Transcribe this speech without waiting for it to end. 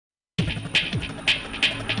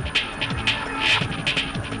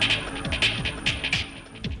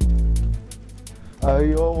Oh,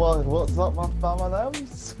 you're what? What's up, my family?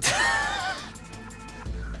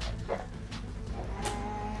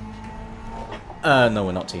 No,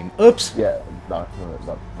 we're not team. Oops! Yeah, no. What's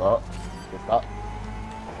that?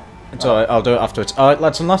 It's alright, I'll do it afterwards. Alright,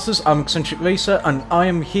 lads and lasses, I'm Eccentric Racer, and I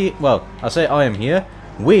am here. Well, I say I am here.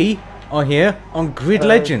 We are here on Grid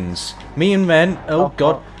Legends. Me and Ren, oh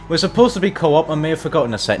god. We're supposed to be co-op, I may have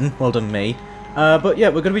forgotten a setting. Well done, me. But yeah,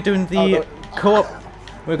 we're going to be doing the co-op.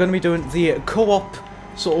 We're going to be doing the co-op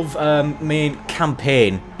sort of main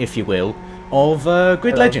campaign, if you will, of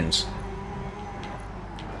Grid Legends.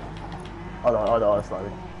 I know, it's like...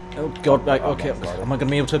 Oh god, right, okay. Am I going to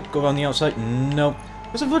be able to go around the outside? No.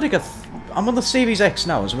 There's a bloody I'm on the Series X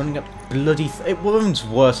now, it's running a bloody... it runs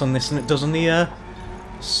worse on this than it does on the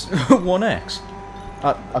 1X.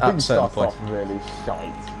 I think it starts off really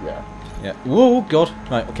shite, yeah. Yeah. Whoa, god.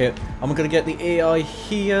 Right, okay. I'm going to get the AI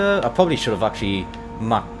here. I probably should have actually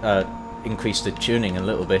increased the tuning a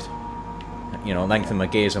little bit. You know, lengthen my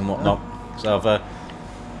gears and whatnot. So I've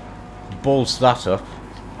ballsed that up.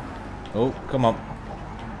 Oh, come on.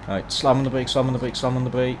 Right, slam on the brakes, slam on the brakes, slam on the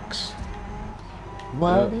brakes.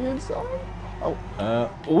 Where are the inside? Oh.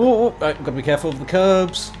 Right, gotta be careful of the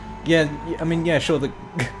curbs. Yeah, I mean, yeah, sure.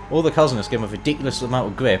 All the cars in this game have a ridiculous amount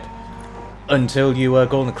of grip until you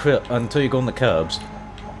go on the curbs,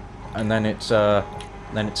 and then it's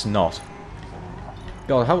not.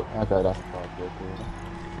 God, how? Okay, that's quite good.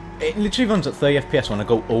 It literally runs at 30 FPS when I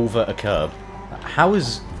go over a curb. How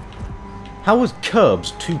is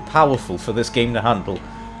curbs too powerful for this game to handle?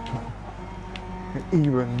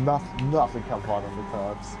 Even nothing can find on the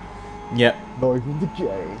curbs. Yeah. Not even the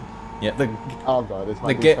J. Yeah, oh god, it's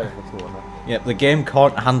my corner. Yeah, the game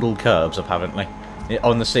can't handle curbs apparently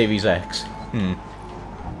on the Series X.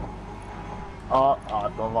 Oh,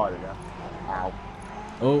 I've gone right again. Ow.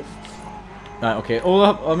 Oh. Right, okay.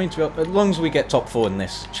 I mean, as long as we get top 4 in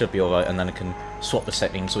this, it should be alright, and then I can swap the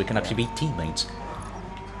settings so we can actually be teammates.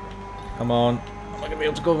 Come on. Am I going to be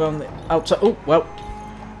able to go around the outside? Oh, well.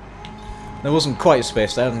 There wasn't quite a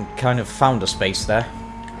space there, and kind of found a space there.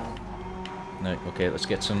 No, okay, let's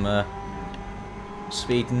get some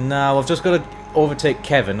speed now. I've just got to overtake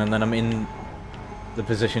Kevin, and then I'm in the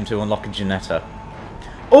position to unlock a Janetta.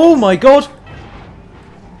 Oh my god!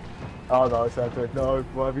 Oh no, Cedric, no,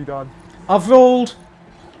 what have you done? I've rolled!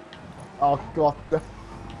 Oh god.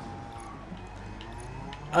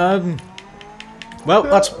 Well,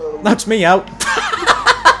 that's me out.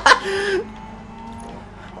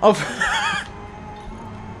 I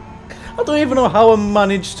don't even know how I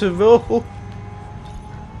managed to roll.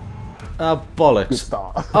 Ah, bollocks. Good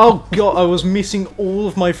start. Oh god, I was missing all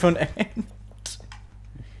of my front end.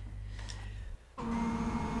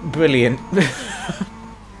 Brilliant.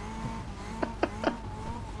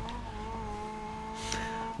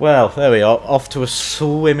 Well, there we are, off to a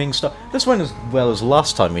swimming start. This went as well as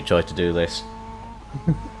last time we tried to do this.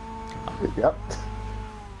 Yep.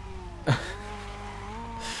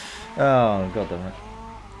 Oh, god damn it.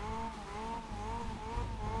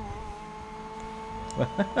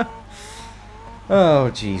 Oh,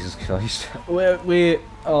 Jesus Christ. We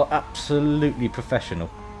are absolutely professional.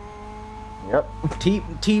 Yep.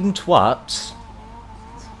 Team twats.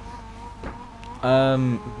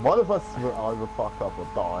 One of us will either fuck up or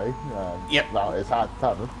die. Yep. That is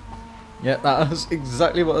happened. Yeah, that is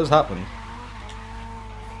exactly what has happened.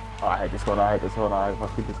 Oh, I hate this one, I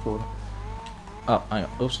fucking this corner. Oh, hang on.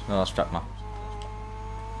 Oops, no, that's trapped now.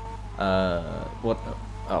 What?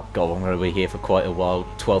 Oh god, I'm going to be here for quite a while.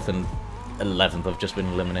 12th and 11th have just been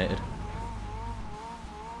eliminated.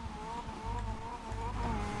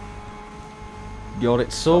 God,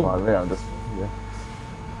 it's so... Oh, yeah, I'm just... Yeah.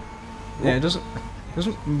 Yeah, it doesn't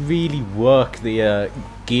really work, the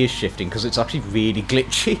gear shifting, because it's actually really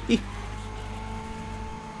glitchy.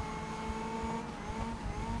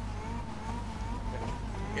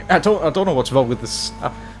 I don't know what's wrong with this.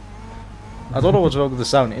 I don't know what's wrong with the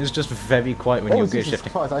sound. It's just very quiet when you're gear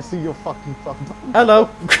shifting. Christ, I see your fucking Hello.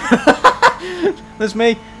 That's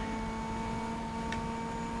me.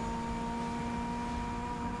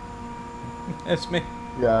 That's me.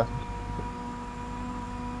 Yeah.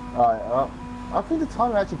 Alright, I think the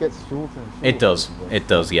timer actually gets shorter and shorter. It does. It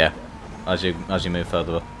does, yeah. As you move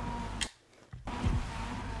further up.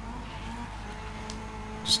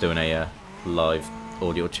 Just doing a live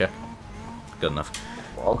audio check. Good enough.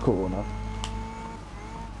 Well, cool enough.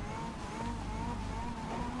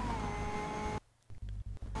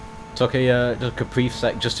 Took a brief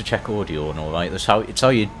sec just to check audio and all right. That's how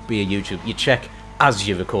you be a YouTube. You check as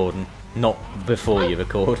you're recording, not before you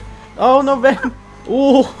record. Oh no, Ben!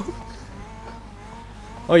 Oh,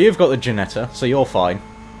 oh, you've got the Janetta, so you're fine.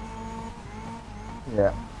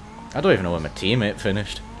 Yeah. I don't even know where my teammate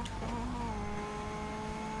finished.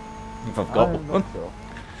 If I've got I'm one. not sure.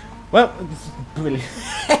 Well, it's brilliant.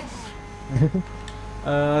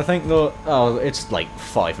 I think though, oh, it's like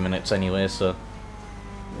 5 minutes anyway, so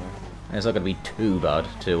Yeah. it's not going to be too bad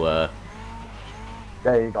to.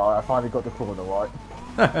 There you go. I finally got the corner right.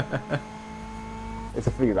 It's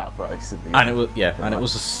a 3-lap race. And it was and it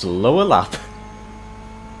was a slower lap.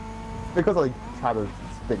 Because I had a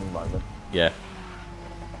spinning moment. Yeah.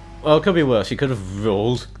 Well, it could be worse. You could have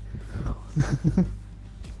rolled.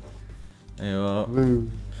 There you are. Woo.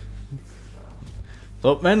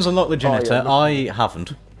 So, men's unlocked the generator. yeah. I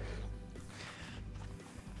haven't.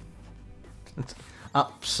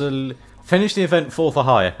 Absolutely. Finish the event 4 for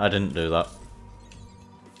hire. I didn't do that.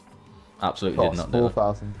 Absolutely did not do that.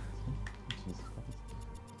 4,000.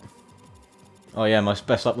 Oh yeah, my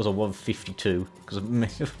best lap was a 152 because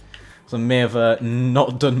I may have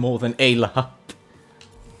not done more than a lap.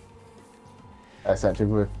 Essentially,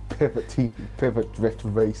 with pivot drift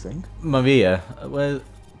racing. Maria, well,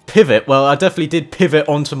 pivot. Well, I definitely did pivot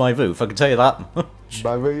onto my roof. I can tell you that much.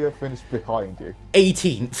 Maria finished behind you.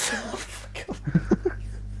 18th.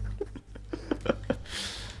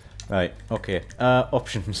 Right. Okay.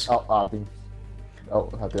 Options. Oh,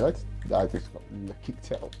 how did I? I just got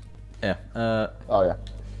kicked out. Yeah. Oh yeah.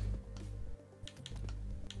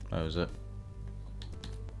 How was it?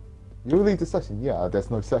 You leave the session? Yeah, there's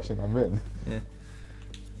no session I'm in. Yeah.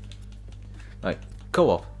 Right.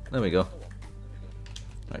 Co-op. There we go.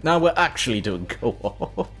 Right. Now we're actually doing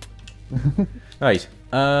co-op. Right.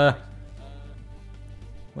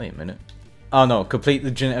 Wait a minute. Oh no. Complete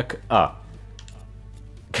the genetic. Ah.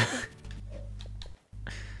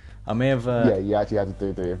 I may have. Yeah, you actually had to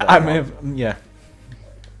do the event. I may have. Yeah.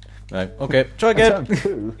 Right. Okay. Try again.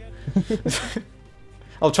 Two.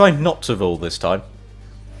 I'll try not to roll this time.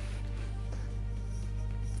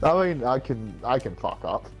 I mean, I can fuck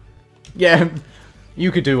up. Yeah.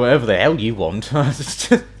 You could do whatever the hell you want.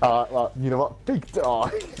 Well, you know what? Big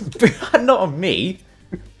die. Not on me.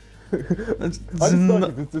 I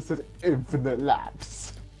decided this is infinite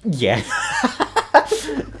laps. Yeah.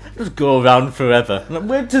 Just go around forever. Like,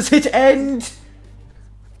 where does it end?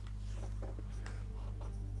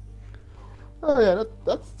 Oh yeah,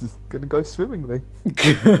 that's just gonna go swimmingly.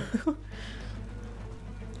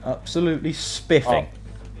 Absolutely spiffing. Oh.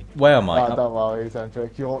 Where am I? Don't worry,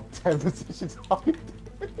 Sandrick, you're 10 positions behind.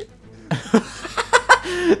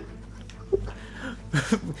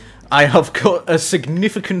 I have got a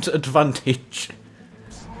significant advantage.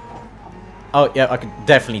 Oh yeah, I can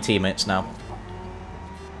definitely teammates now.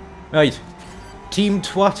 Right, Team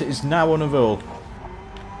Twat is now on a roll.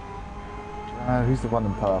 Who's the one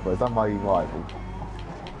in purple? Is that my rival?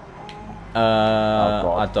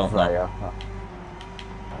 I don't know.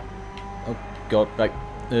 Oh god, right.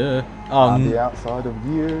 On the outside of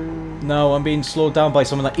you. No, I'm being slowed down by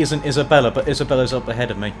someone that isn't Isabella, but Isabella's up ahead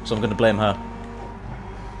of me, so I'm going to blame her.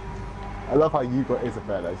 I love how you got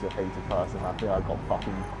Isabella as your hated person. I think I got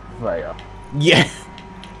fucking Freya. Yeah.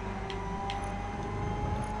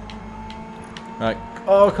 Right.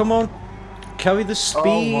 Oh, come on. Carry the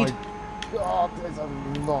speed. Oh my god, there's a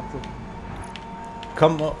lot of...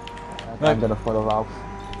 Come on. I'm Right. gonna follow Ralph.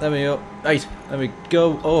 There we go. Right. There we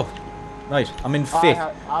go. Oh. Right. I'm in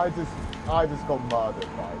 5th. I just got murdered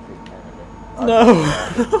by a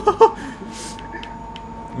No.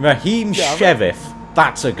 Raheem Yeah, Sheriff.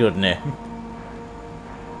 That's a good name.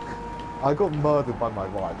 I got murdered by my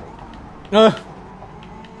rival.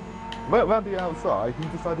 Right around the outside, he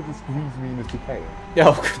decided to squeeze me in his decay.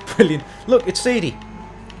 Oh, brilliant. Look, it's Sadie.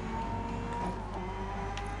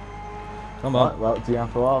 Come on. Right, well, Gian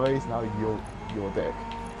Ferrari's now your dick.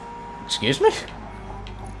 Excuse me?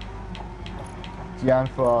 Gian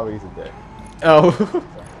Ferrari's a dick. Oh.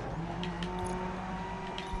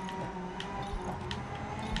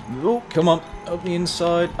 Oh, come on. Up the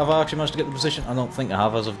inside. Have I actually managed to get the position? I don't think I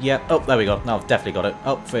have as of yet. Oh, there we go. Now I've definitely got it.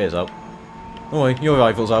 Oh, Freya's out. Oh, wait, your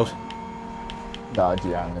rival's out. No,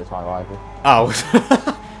 Gian is my rival. Oh.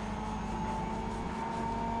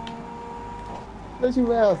 There's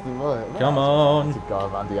you else to run. Come on. To go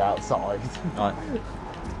around the outside. Right.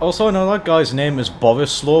 Also, I know that guy's name is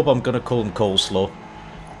Boris Slow, but I'm going to call him Coleslaw.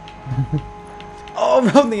 Oh,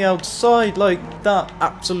 around the outside like that.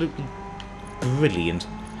 Absolutely brilliant.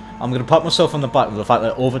 I'm going to pat myself on the back with the fact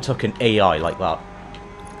that I overtook an AI like that.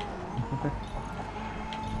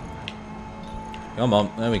 Come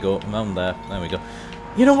on, there we go, around there, there we go.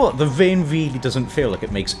 You know what, the rain really doesn't feel like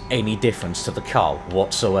it makes any difference to the car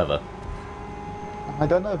whatsoever. I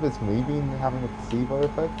don't know if it's me having a placebo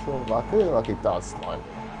effect or I feel like it does slightly.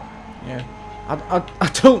 Yeah. I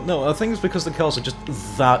don't know. I think it's because the cars are just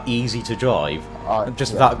that easy to drive. And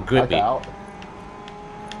just that grippy. Okay,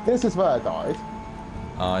 this is where I died.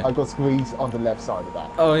 Aye. I got squeezed on the left side of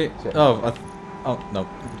that. Oh, yeah. Oh, no.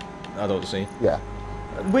 I don't see. Yeah.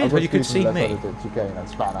 Weird, but you could see me. And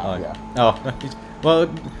span out, yeah. Oh, well, it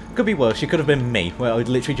could be worse. It could have been me, where I'd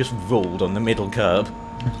literally just rolled on the middle curb.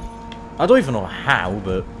 I don't even know how,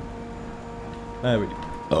 but... There we go.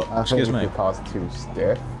 Oh, excuse me. The car's too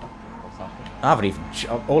stiff or something. I haven't even...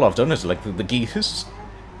 All I've done is, like, the gears.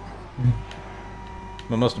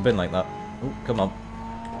 It must have been like that. Oh, come on.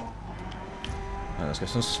 Right, let's get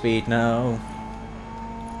some speed now.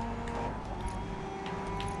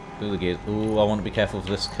 Do the gears. Ooh, I want to be careful of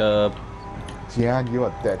this curb. Gian, you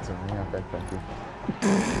are dead to me. Okay, thank you.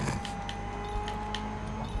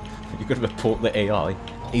 You could report the AI.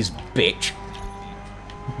 He's bitch.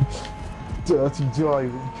 Dirty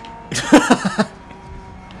driving.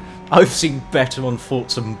 I've seen better on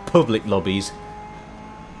Forza and public lobbies.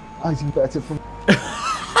 I see better from...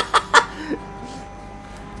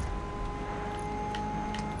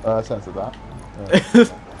 sense of that.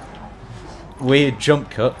 Weird jump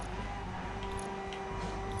cut.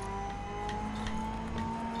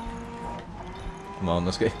 Come on,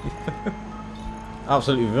 let's get...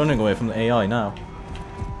 Absolutely running away from the AI now.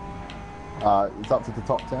 It's up to the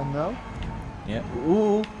top 10 now. Yeah.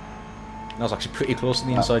 Ooh. That was actually pretty close to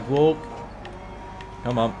the inside walk.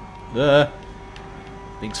 Come on. There.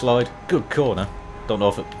 Big slide. Good corner. Don't know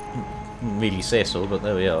if it really say so, but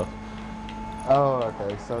there we are. Oh,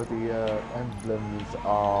 okay. So the emblems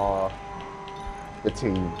are the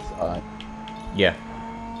teams, alright. Yeah.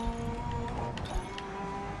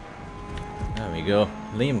 There we go.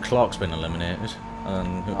 Liam Clark's been eliminated.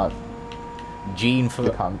 And Gene for...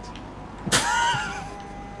 The cunt.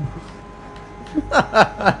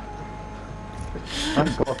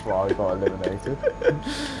 Thank God why I got eliminated.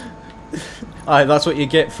 Aye, that's what you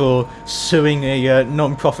get for suing a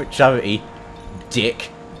non-profit charity,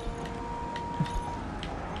 dick.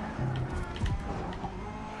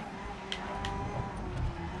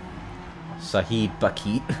 Sahid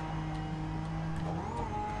Bakit.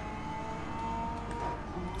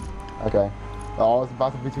 Okay. Oh, I was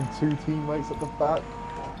battle between two teammates at the back.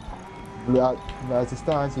 As it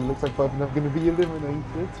stands, it looks like both of them are going to be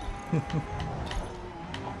eliminated.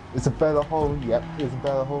 Isabella Hole, yep,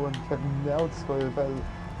 Isabella Hole and Kevin Nelds for Isabella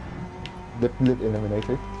lip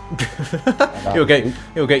eliminated.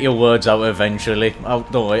 You'll get your words out eventually.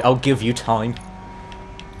 Don't worry, I'll give you time.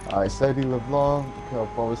 Alright, Sadie LeBlanc,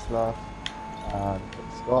 Borislav, and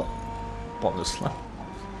Scott. Borislav.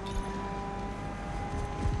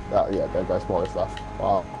 Yeah, there goes Borislav.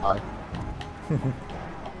 Wow, hi.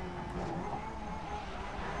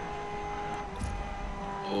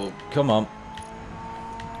 Oh, come on.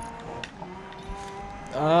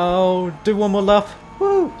 Oh, do one more lap.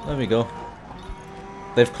 Woo! There we go.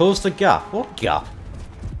 They've closed the gap. What gap?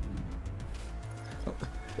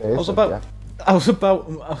 I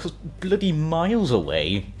was bloody miles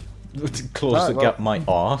away to close the gap my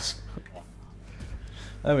arse.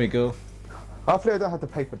 There we go. Hopefully I don't have to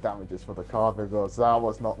pay for damages for the car because that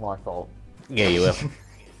was not my fault. Yeah, you will.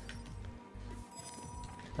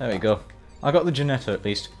 There we go. I got the Janetta at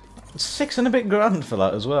least. 6 and a bit grand for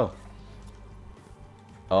that as well.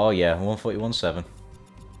 Oh yeah, 141.7.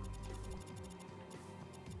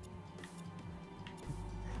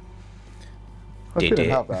 I couldn't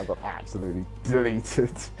help that, I got absolutely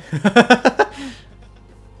deleted.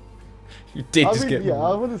 You did just get... Yeah,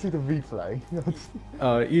 I want to see the replay.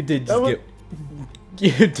 You did just get...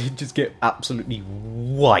 You did just get absolutely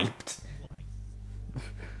wiped.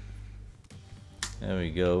 There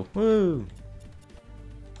we go. Woo!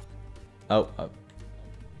 Oh.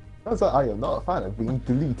 I was like, I am not a fan of being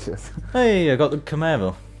deleted. Hey, I got the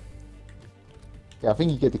Camaro. Yeah, I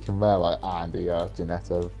think you get the Camaro and the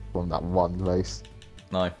Janetta from that one race.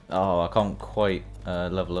 No. Oh, I can't quite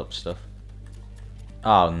level up stuff.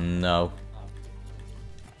 Oh, no.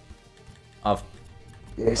 I've...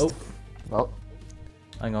 Yes. Oh. Well.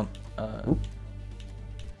 Hang on.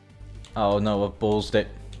 Oh, no, I've ballsed it.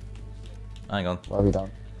 Hang on. What have you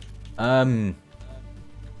done?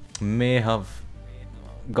 May have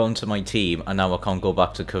gone to my team and now I can't go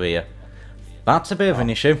back to Korea. That's a bit of an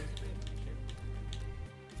issue.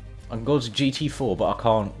 I can go to GT4, but I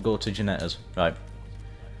can't go to Janetta's. Right.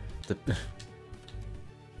 I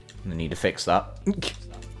need to fix that.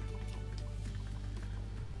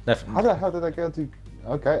 Definitely. How did I go to...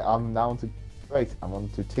 Okay, I'm now on to... Wait, I'm on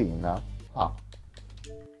to team now. Ah.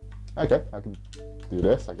 Okay, I can do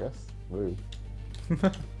this, I guess. Woo.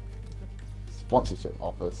 Sponsorship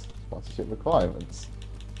offers. Sponsorship requirements.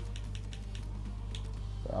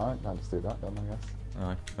 Alright, I'll just do that then, I guess.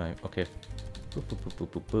 Alright, right, okay. Boop, boop, boop, boop,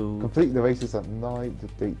 boop, boop. Complete the races at night,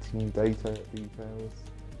 update team data details.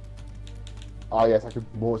 Oh yes, I could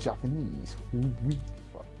more Japanese.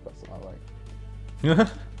 Fuck, that's what I like.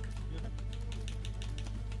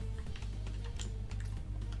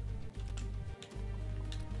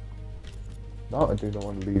 No, I do not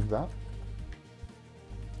want to leave that.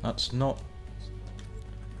 That's not...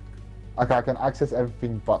 Okay, I can access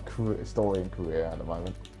everything but story and career at the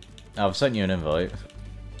moment. I've sent you an invite.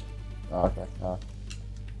 Oh, okay,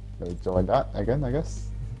 gonna join that again, I guess.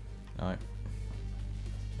 Alright.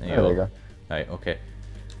 There you go. Right, okay.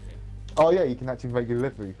 Oh yeah, you can actually make a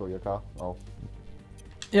livery for your car. Oh.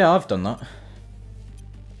 Yeah, I've done that.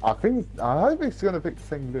 I think it's gonna pick the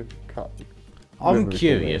same car. I'm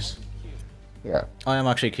curious. Yeah. I am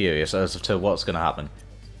actually curious as to what's going to happen.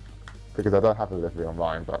 Because I don't have a livery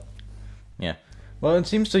online, but... Yeah. Well, it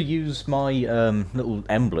seems to use my little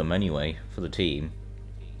emblem anyway for the team.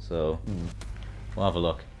 So, we'll have a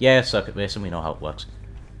look. Yeah, circuit racing, we know how it works.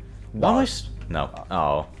 No. Why am I... No.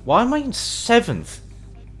 Oh. Why am I in 7th?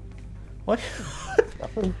 Why?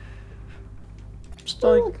 It's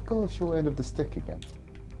Oh, like... I got a short end of the stick again.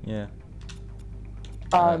 Yeah.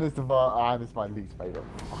 And it's my least favourite.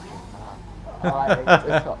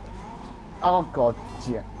 Oh god,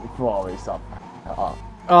 yeah, Ferrari's up.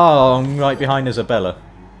 Oh, I'm right behind Isabella.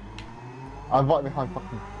 I'm right behind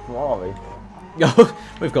fucking Ferrari.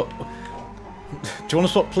 We've got... Do you want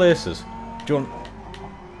to swap places? Do you want...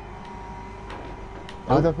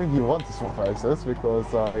 I don't think you want to swap places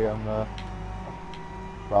because I am,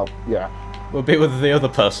 well, yeah. We'll be with the other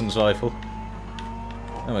person's rifle.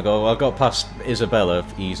 There we go, I got past Isabella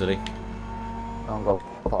easily. I've got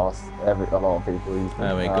past a lot of people easily.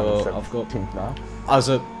 There we go, I've got... now. As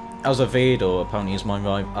a Vado, apparently is my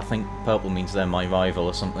rival. I think purple means they're my rival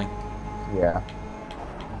or something. Yeah.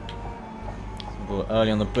 So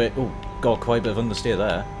early on the bit. Oh, got quite a bit of understeer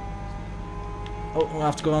there. Oh, we'll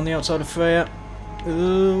have to go on the outside of Freya.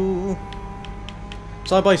 Ooh.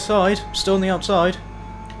 Side by side, still on the outside.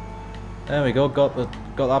 There we go, got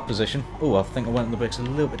that position. Oh, I think I went on the brakes a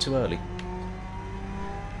little bit too early.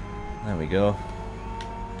 There we go.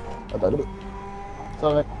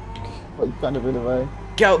 Sorry, but you kind of in the way.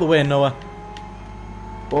 Get out of the way, Noah.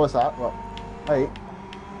 What was that? What? Hey.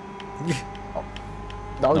 Oh.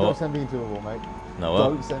 No, Noah. don't send me into a wall, mate. Noah.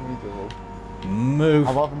 Don't send me into a wall. Move.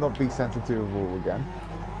 I'd rather not be sent into a wall again.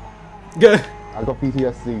 Go. I got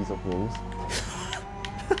PTSDs of walls.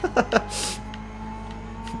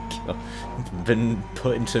 Been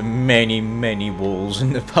put into many, many walls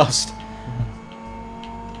in the past.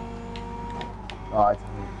 Alright,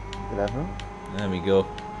 11. There we go.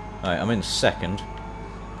 Alright, I'm in second.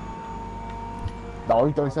 No,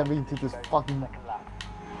 don't send me into this fucking...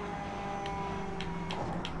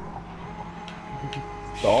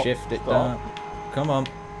 Stop. Shift it Stop. down. Come on.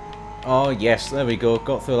 Oh, yes, there we go.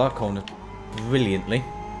 Got through that corner brilliantly.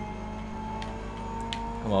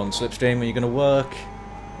 Come on, slipstream, are you going to work?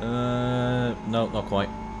 No, not quite.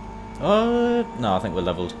 No, I think we're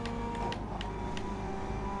leveled.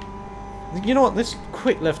 You know what? This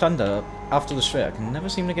quick left-hander after the straight, I can never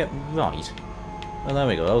seem to get right. Well, there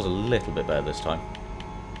we go. That was a little bit better this time.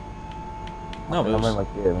 No, but it was... I'm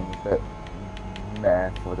like gearing a bit meh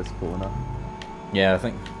for this corner. Yeah, I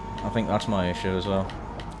think that's my issue as well.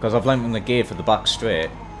 Because I've lent in the gear for the back straight.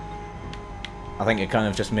 I think it kind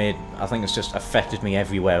of just made... I think it's just affected me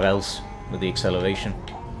everywhere else with the acceleration.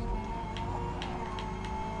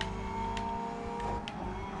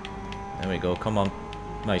 There we go, come on.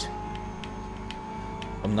 Mate.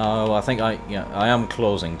 No, I think I am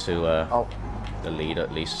closing to the lead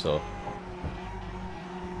at least, so...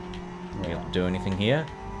 Can we do anything here?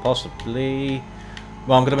 Possibly...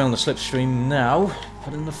 Well, I'm going to be on the slipstream now.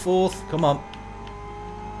 Put in the 4th, come on.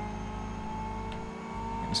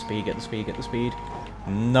 Get the speed, get the speed, get the speed.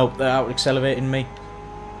 Nope, they're out accelerating me.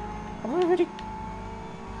 Have I already...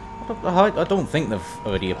 I don't think they've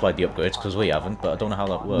already applied the upgrades, because we haven't, but I don't know how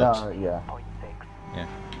that works. No, yeah. Yeah.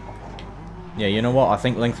 Yeah, you know what? I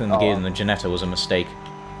think lengthening the gear in the Ginetta was a mistake.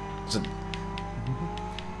 So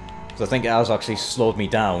I think it has actually slowed me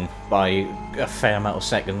down by a fair amount of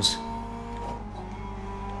seconds.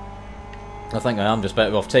 I think I am just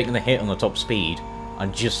better off taking the hit on the top speed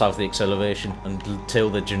and just have the acceleration until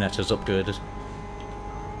the Ginetta's upgraded.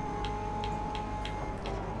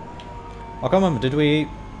 I can't remember, did we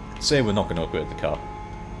say we're not going to upgrade the car?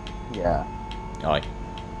 Yeah. Aye.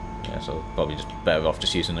 Yeah, so probably just better off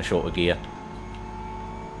just using the shorter gear.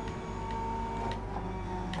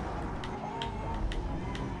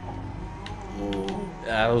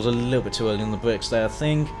 I was a little bit too early on the brakes there, I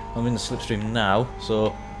think. I'm in the slipstream now,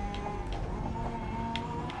 so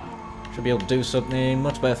should be able to do something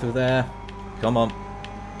much better through there. Come on.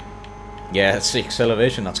 Yeah, it's the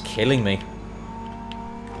acceleration that's killing me.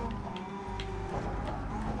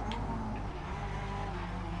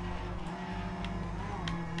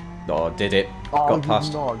 Oh, did it. Oh, Got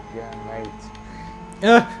past. not again, mate.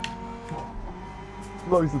 Yeah.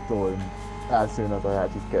 Close the door in as soon as I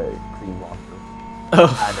actually get a clean one. Oh.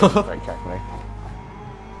 And then brake check me.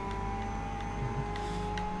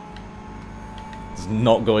 It's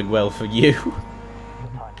not going well for you.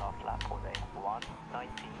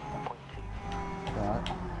 Right.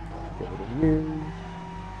 Get rid of you.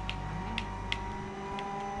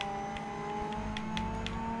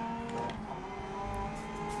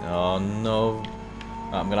 Oh no.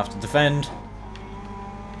 I'm gonna have to defend.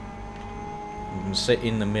 I'm gonna sit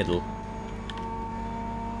in the middle.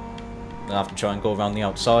 I'll have to try and go around the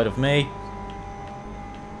outside of me.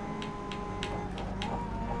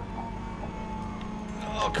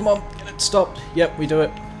 Oh, come on, get it stopped. Yep, we do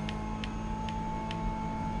it.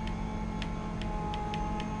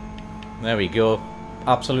 There we go.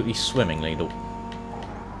 Absolutely swimmingly, though.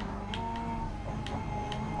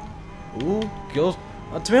 Ooh, God.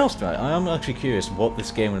 To be honest, right, I am actually curious what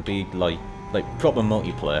this game would be like proper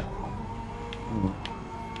multiplayer.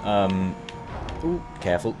 Ooh,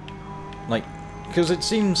 careful. Like, because it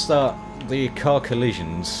seems that the car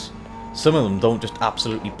collisions, some of them don't just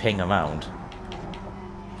absolutely ping around.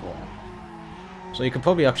 So you could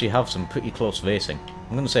probably actually have some pretty close racing.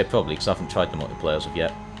 I'm going to say probably because I haven't tried the multiplayer as of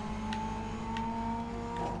yet.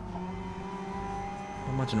 I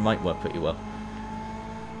imagine it might work pretty well.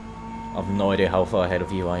 I've no idea how far ahead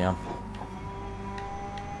of you I am.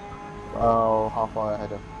 Well, how far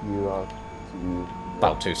ahead of you are to...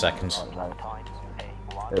 About 2 seconds.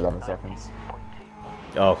 11 seconds.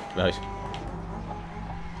 Oh, right.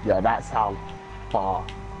 Yeah, that's how far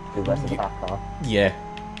the rest of the pack are. Yeah.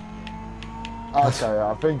 Okay,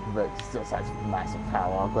 I think it just has massive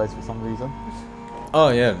power upgrades for some reason. Oh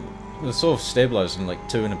yeah, they're sort of stabilised in like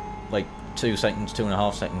 2 seconds,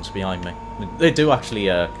 2.5 seconds behind me. They do actually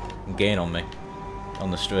gain on me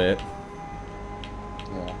on the straight.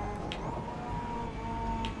 Yeah.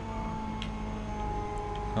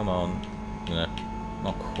 Come on. Yeah,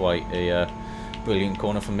 not quite a brilliant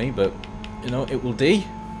corner for me, but you know it will do.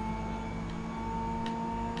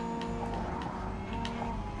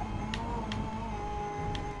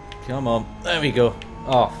 Come on, there we go.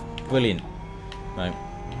 Oh, brilliant. Right.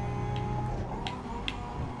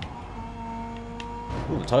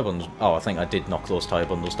 Ooh, the tyre bundles. Oh, I think I did knock those tyre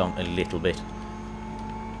bundles down a little bit.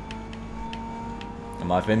 It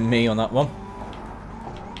might have been me on that one.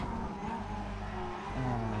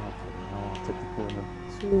 Take the corner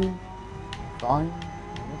 2. Fine.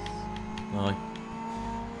 Yes. Aye.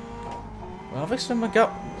 Well, I've extended my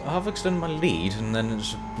gap. I've extended my lead, and then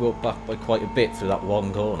it's brought back by quite a bit through that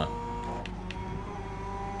one corner.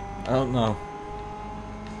 I don't know.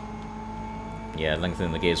 Yeah,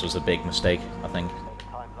 lengthening the gears was a big mistake, I think.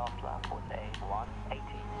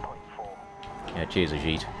 Yeah, cheers,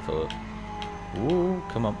 Ajit, for... Ooh,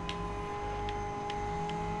 come on.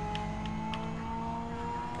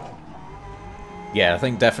 Yeah, I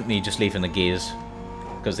think definitely just leaving the gears,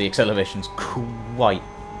 because the acceleration's quite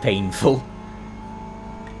painful.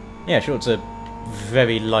 Yeah, sure, it's a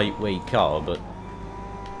very lightweight car, but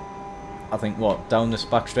I think, what, down this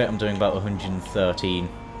back straight I'm doing about 113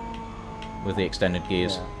 with the extended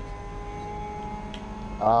gears.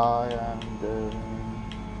 Yeah. I am doing...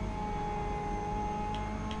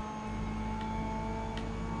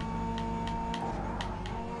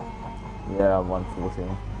 Yeah, I'm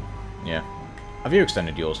 114. Yeah. Have you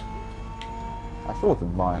extended yours? I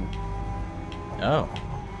shortened mine. Oh.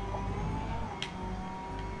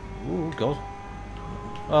 Ooh, God.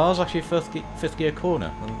 Oh, that was actually a fifth gear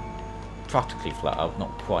corner. Practically flat out, not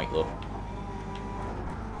quite though.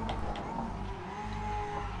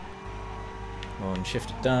 On,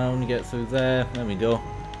 shift it down, get through there. There we go.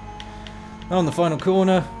 Now on the final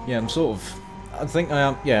corner, yeah, I'm sort of. I think I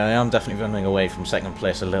am. Yeah, I am definitely running away from second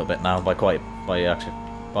place a little bit now by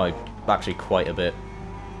actually quite a bit.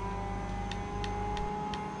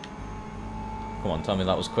 Come on, tell me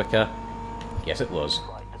that was quicker. Yes, it was.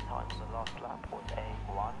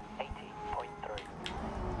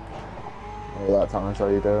 All that time, how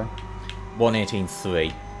are you doing?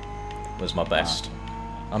 118.3 was my best.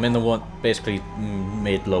 I'm in the basically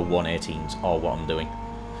mid-low 118s are what I'm doing.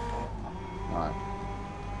 Right.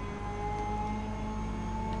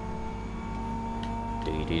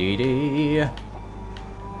 Dee.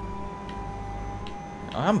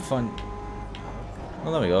 I am fine.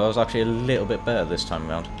 Well, there we go. I was actually a little bit better this time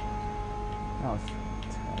around. That was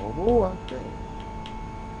terrible. Okay.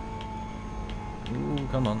 Ooh,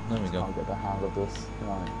 come on. There we go. I'll get the hang of this.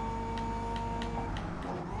 Right.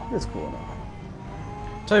 This corner.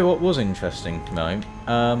 Tell you what was interesting, right?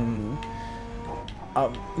 At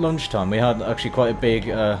lunchtime, we had actually quite a big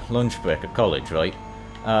lunch break at college, right?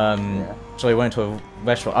 Yeah. So we went to a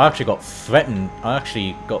restaurant. I actually got threatened.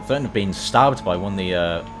 Of being stabbed by one of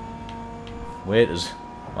the waiters.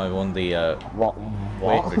 By one of the What?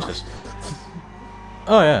 waitresses.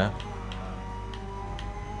 Oh yeah.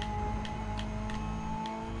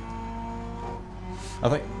 I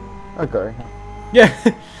think. Okay. Yeah,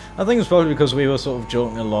 I think it's probably because we were sort of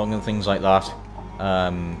joking along and things like that.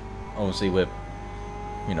 Obviously we're,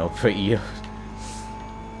 you know, pretty, on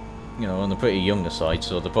the pretty younger side,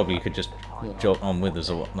 so they probably could just joke on with us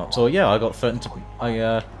or whatnot. So yeah, I got threatened to.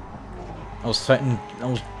 I was threatened. I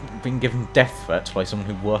was being given death threats by someone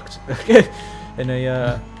who worked in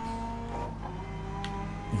a,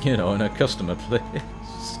 in a customer place.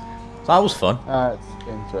 So that was fun. That's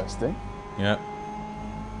interesting. Yeah.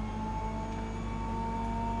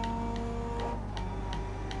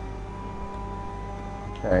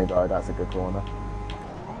 Okay, no, that's a good corner.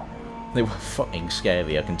 They were fucking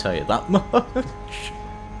scary, I can tell you that much.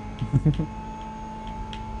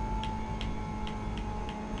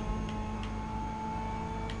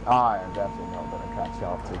 I am definitely not going to catch you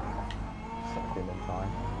up to second in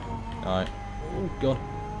time. Alright. Oh, God.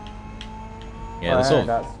 Yeah, Well, that's all.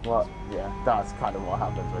 that's what. Yeah, that's kind of what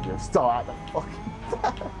happens when you start at the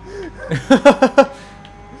fucking.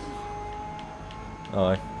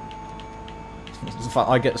 Alright. In fact,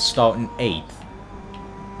 I get to start in 8th.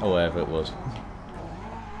 Or whatever it was.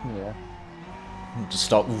 Yeah. Just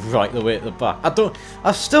start right the way at the back.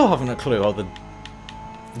 I still haven't a clue how the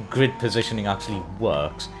grid positioning actually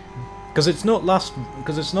works. Because it's not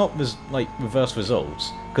reverse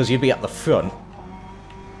results. Because you'd be at the front,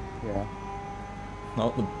 Yeah.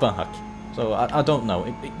 not at the back. So I don't know.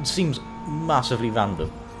 It seems massively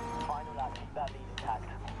random.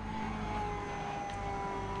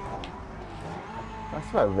 I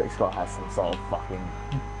swear Rick Scott has some sort of fucking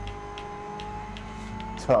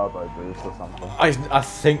turbo boost or something. I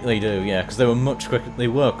think they do, yeah, because they were much quicker. They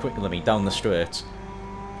were quicker than me down the straight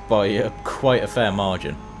by quite a fair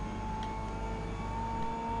margin.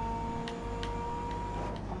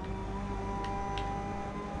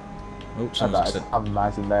 Oh, someone's said. I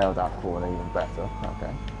imagine nailed that corner even better.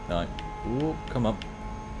 Okay. Right. Ooh, come on.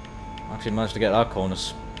 Actually managed to get that corner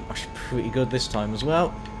actually pretty good this time as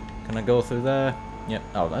well. Can I go through there? Yep.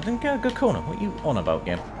 Oh, I didn't get a good corner. What are you on about,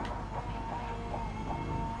 game?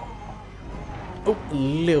 Oh, a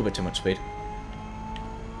little bit too much speed.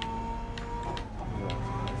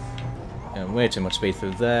 Yeah, way too much speed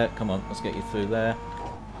through there. Come on, let's get you through there.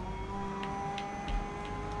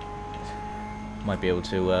 Might be able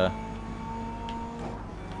to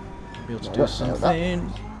do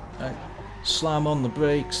something. Slam on the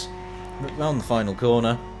brakes. Round the final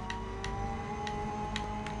corner.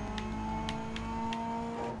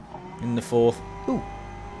 In the 4th. Ooh.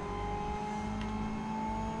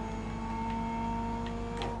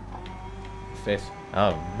 5th.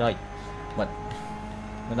 Oh, right. My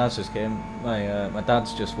dad's just came. My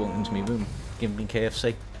dad's just walked into my room, giving me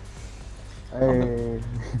KFC. Hey.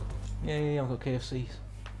 Yeah, I've got KFCs.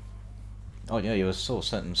 Oh yeah, you were sort of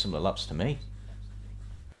setting similar laps to me.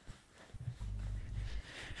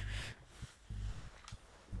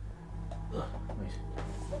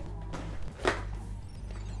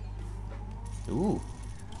 Ooh.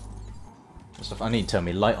 Stuff I need to turn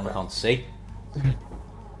my light on, I can't see.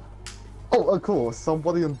 Oh, of course,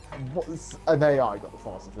 somebody an AI got the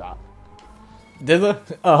fastest lap. Did they?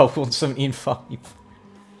 Oh, 1:17.5.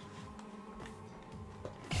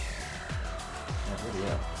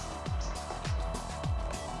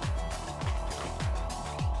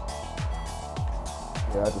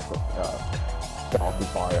 Yeah, I just got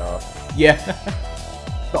started by Yeah.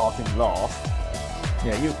 starting last.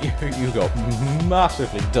 Yeah, you got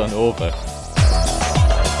massively done over.